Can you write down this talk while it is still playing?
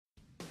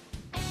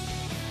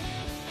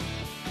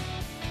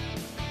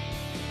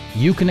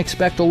You can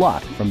expect a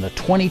lot from the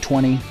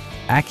 2020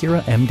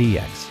 Acura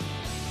MDX.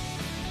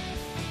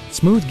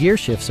 Smooth gear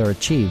shifts are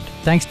achieved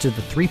thanks to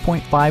the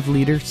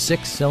 3.5-liter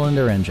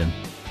 6-cylinder engine.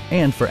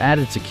 And for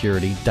added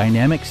security,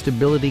 dynamic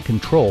stability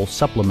control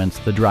supplements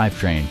the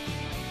drivetrain.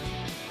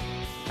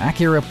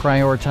 Acura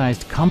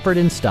prioritized comfort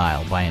and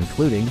style by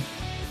including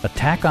a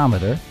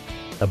tachometer,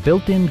 a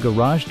built-in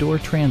garage door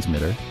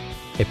transmitter,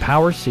 a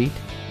power seat,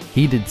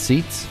 heated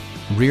seats,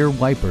 rear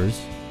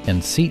wipers,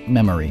 and seat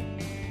memory.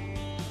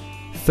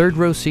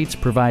 Third-row seats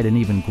provide an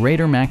even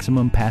greater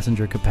maximum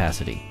passenger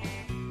capacity.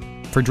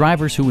 For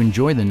drivers who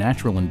enjoy the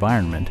natural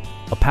environment,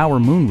 a power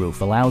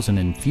moonroof allows an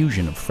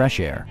infusion of fresh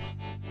air.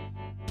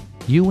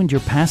 You and your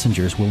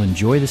passengers will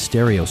enjoy the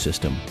stereo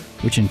system,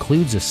 which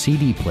includes a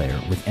CD player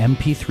with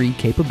MP3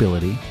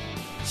 capability,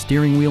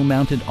 steering wheel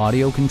mounted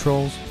audio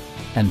controls,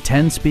 and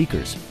 10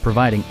 speakers,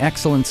 providing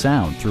excellent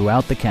sound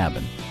throughout the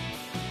cabin.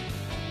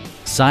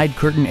 Side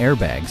curtain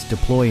airbags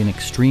deploy in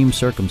extreme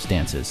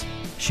circumstances,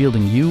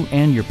 shielding you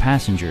and your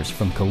passengers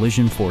from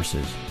collision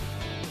forces.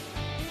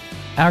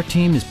 Our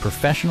team is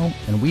professional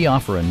and we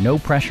offer a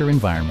no-pressure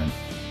environment.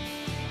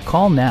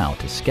 Call now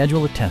to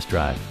schedule a test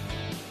drive.